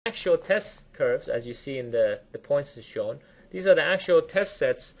actual test curves, as you see in the points is shown. These are the actual test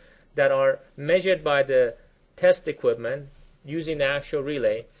sets that are measured by the test equipment using the actual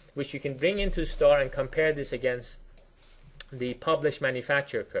relay, which you can bring into Star and compare this against the published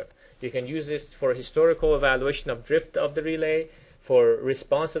manufacturer curve. You can use this for historical evaluation of drift of the relay, for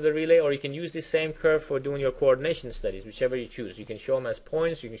response of the relay, or you can use this same curve for doing your coordination studies, whichever you choose. You can show them as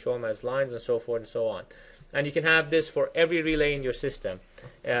points, you can show them as lines, and so forth and so on. And you can have this for every relay in your system.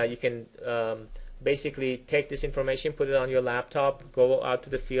 You can basically take this information, put it on your laptop, go out to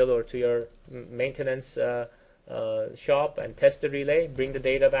the field or to your maintenance shop and test the relay, bring the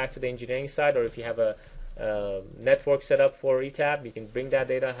data back to the engineering side, or if you have a network set up for ETAP, you can bring that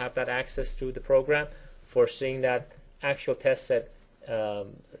data, have that access through the program for seeing that actual test set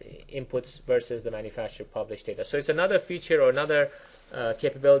inputs versus the manufacturer published data. So it's another feature or another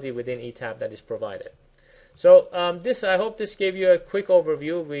capability within ETAP that is provided. So I hope this gave you a quick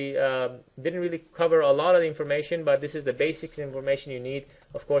overview. We didn't really cover a lot of the information, but this is the basics information you need.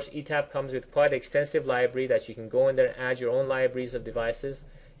 Of course, ETAP comes with quite an extensive library that you can go in there and add your own libraries of devices.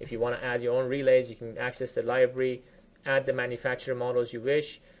 If you want to add your own relays, you can access the library, add the manufacturer models you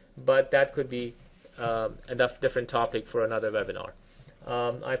wish, but that could be a different topic for another webinar.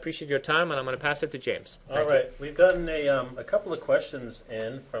 I appreciate your time, and I'm going to pass it to James. All right. We've gotten a couple of questions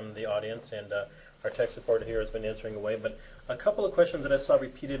in from the audience, and our tech support here has been answering away, but a couple of questions that I saw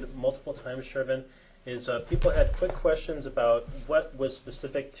repeated multiple times, Shervin, is people had quick questions about what was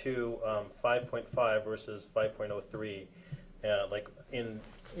specific to 5.5 versus 5.03,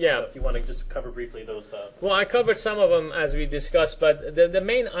 Yeah. So if you want to just cover briefly those. Well, I covered some of them as we discussed, but the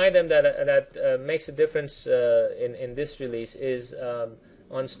main item that makes a difference in this release is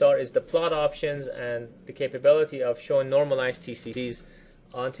on Star is the plot options and the capability of showing normalized TCCs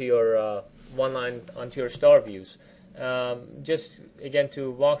onto your onto your Star views. Just again to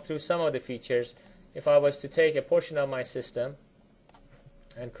walk through some of the features, if I was to take a portion of my system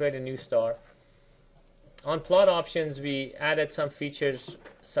and create a new Star, on plot options we added some features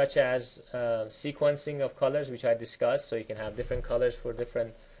such as sequencing of colors, which I discussed, so you can have different colors for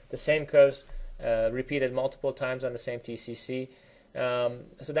the same curves repeated multiple times on the same TCC.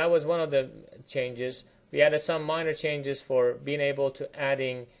 So that was one of the changes. We added some minor changes for being able to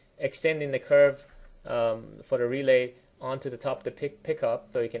extending the curve for the relay onto the top of the pickup,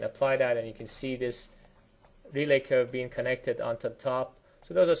 so you can apply that and you can see this relay curve being connected onto the top.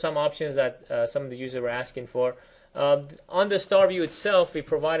 So those are some options that some of the users were asking for. On the Star View itself, we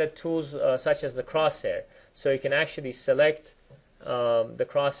provided tools such as the crosshair, so you can actually select the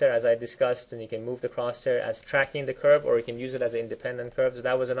crosshair as I discussed, and you can move the crosshair as tracking the curve, or you can use it as an independent curve. So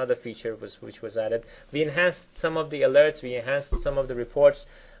that was another feature which was added. We enhanced some of the alerts, we enhanced some of the reports.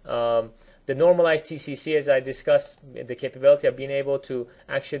 The normalized TCC, as I discussed, the capability of being able to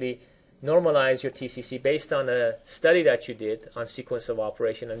actually normalize your TCC based on a study that you did on sequence of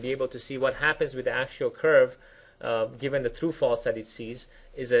operation and be able to see what happens with the actual curve given the true false that it sees,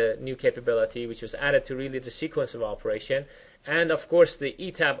 is a new capability which was added to really the sequence of operation. And of course the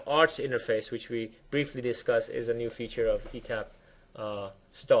ETAP Arts interface, which we briefly discussed, is a new feature of ETAP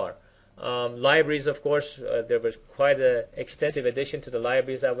Star. Libraries, of course, there was quite an extensive addition to the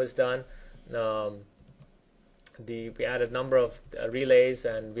libraries that was done. We added a number of relays,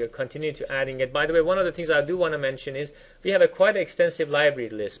 and we're continuing to adding it. By the way, one of the things I do want to mention is we have a quite extensive library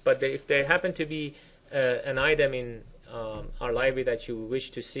list, but if there happen to be an item in our library that you wish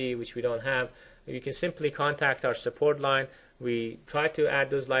to see, which we don't have, you can simply contact our support line. We try to add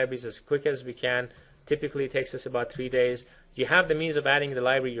those libraries as quick as we can. Typically it takes us about 3 days. You have the means of adding the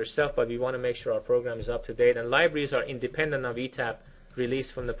library yourself, but we want to make sure our program is up to date, and libraries are independent of ETAP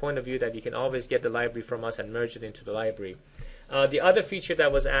release from the point of view that you can always get the library from us and merge it into the library. The other feature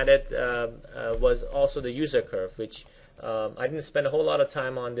that was added was also the user curve, which I didn't spend a whole lot of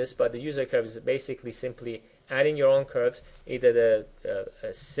time on this, but the user curve is basically simply adding your own curves, either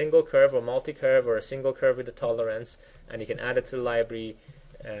a single curve or multi-curve, or a single curve with a tolerance, and you can add it to the library,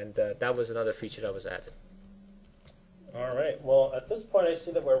 and that was another feature that was added. All right. Well, at this point I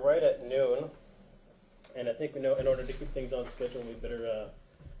see that we're right at noon. And I think we know in order to keep things on schedule, we better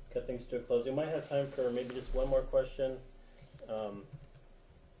cut things to a close. We might have time for maybe just one more question.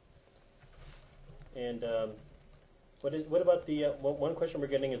 What about the one question we're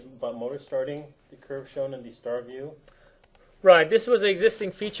getting is about motor starting, the curve shown in the Star View. Right. This was an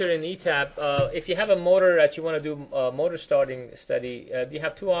existing feature in ETAP. If you have a motor that you want to do a motor starting study, you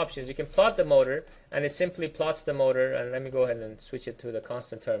have two options. You can plot the motor, and it simply plots the motor. And let me go ahead and switch it to the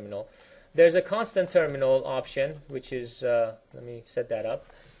constant terminal. There's a constant terminal option, which is, let me set that up,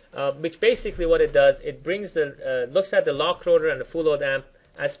 which basically what it does, it brings looks at the lock rotor and the full load amp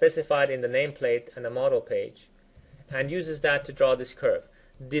as specified in the nameplate and the model page, and uses that to draw this curve.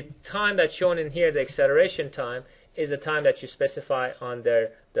 The time that's shown in here, the acceleration time, is the time that you specify on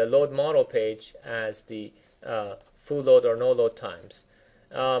the load model page as the full load or no load times.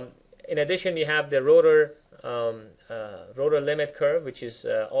 In addition, you have the rotor limit curve, which is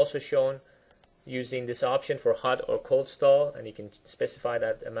also shown using this option for hot or cold stall, and you can specify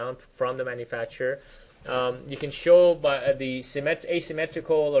that amount from the manufacturer. You can show by the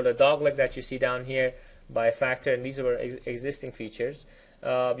asymmetrical or the dogleg that you see down here by a factor, and these are existing features.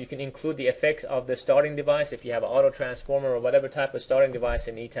 You can include the effect of the starting device. If you have an auto transformer or whatever type of starting device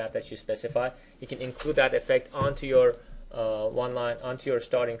in ETAP that you specify, you can include that effect onto your onto your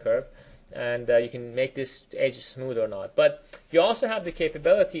starting curve, and you can make this edge smooth or not. But you also have the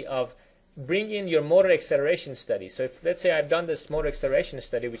capability of bring in your motor acceleration study. So if, let's say, I've done this motor acceleration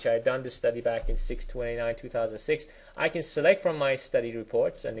study, which I've done this study back in 6/29/2006, I can select from my study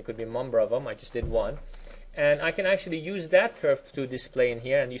reports, and it could be a number of them. I just did one. And I can actually use that curve to display in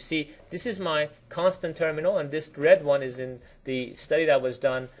here. And you see, this is my constant terminal, and this red one is in the study that was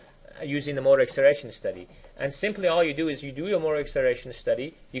done using the motor acceleration study. And simply all you do is you do your motor acceleration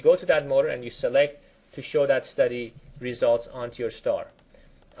study, you go to that motor, and you select to show that study results onto your star.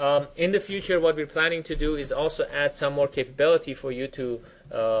 In the future, what we're planning to do is also add some more capability for you to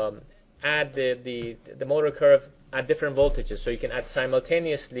add the motor curve at different voltages. So you can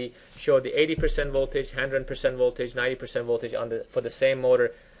simultaneously show the 80% voltage, 100% voltage, 90% voltage for the same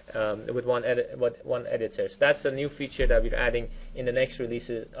motor with one editor. So that's a new feature that we're adding in the next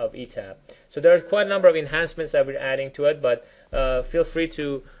releases of ETAP. So there are quite a number of enhancements that we're adding to it, but feel free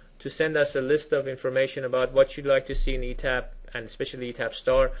to send us a list of information about what you'd like to see in ETAP, and especially ETAP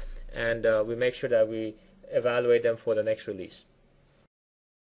Star, and we make sure that we evaluate them for the next release.